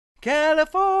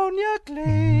California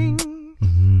cling.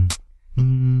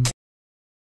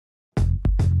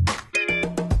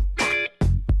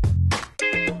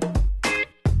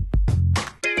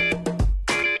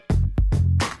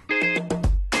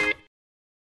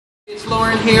 It's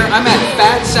Lauren here. I'm at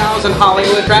Fat Sal's in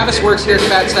Hollywood. Travis works here at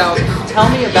Fat Sal's. Tell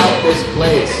me about this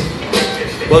place.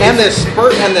 Well, and this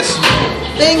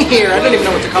thing here. I don't even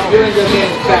know what to call it. You end up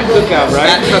getting fat cookout, right?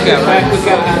 Fat cookout, right? Fat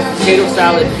cookout has potato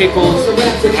salad, pickles,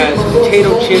 it has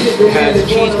potato chips, it has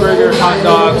cheeseburger, hot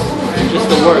dogs, just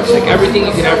the works. Like everything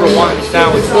you could ever want in a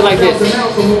sandwich. Food like this.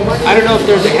 I don't know if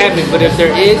there's a heaven, but if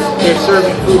there is, they're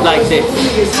serving food like this.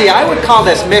 See, I would call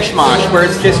this mishmash, where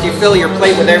it's just you fill your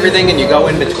plate with everything and you go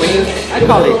in between. I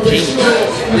call it genius.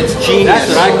 It's genius.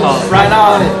 That's what I call it. Right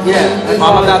on. Yeah.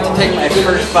 I'm about to take my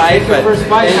first bite, but First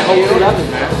bite, I hope you love it,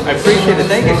 man. I appreciate it.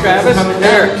 Thank you, Travis.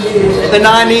 There, the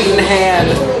non-eaten hand.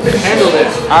 Handle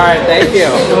this. All right, thank you.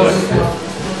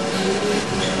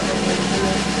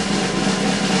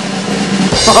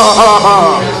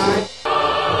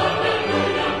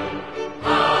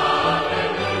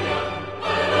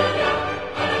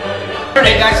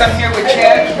 Hey guys, I'm here with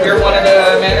Chad. You're one of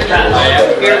the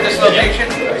managers here at this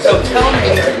location. So tell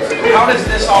me, how does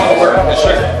this all work?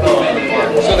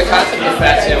 So the concept of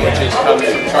fat sandwiches comes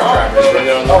from truck drivers. When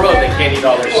they're on the road, they can't eat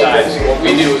all their sides. So what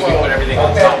we do is we put everything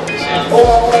on top of the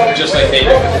sandwich, just like they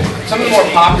do. Some of the more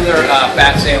popular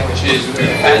fat sandwiches would be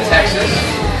Fat Texas,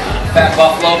 Fat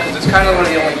Buffalo, because it's kind of one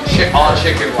of the only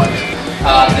all-chicken ones.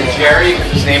 The Jerry,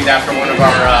 because it's named after one of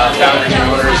our founders and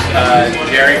owners,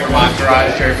 Jerry from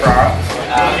Entourage, Jerry Ferrara.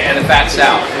 And the Fat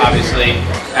Sal, obviously,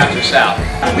 after Sal.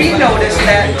 We noticed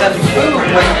that the food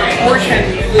was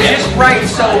proportioned just right,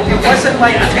 so it wasn't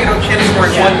like potato chips were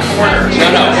in one corner.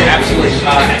 No, absolutely.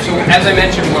 So as I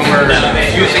mentioned, when we're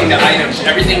using the items,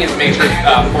 everything is made sure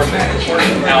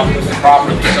portioned out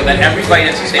properly, so that every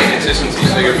bite is the same consistency.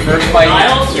 So your first bite,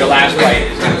 your last bite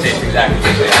is going to taste exactly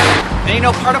the same. And you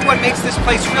know, part of what makes this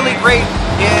place really great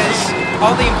is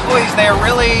all the employees there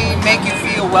really make you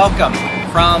feel welcome.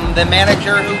 From the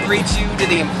manager who greets you to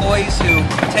the employees who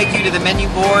take you to the menu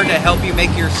board to help you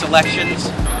make your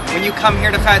selections. When you come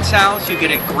here to Fat Sal's, you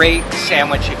get a great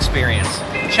sandwich experience.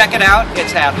 Check it out.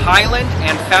 It's at Highland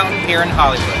and Fountain here in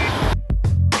Hollywood.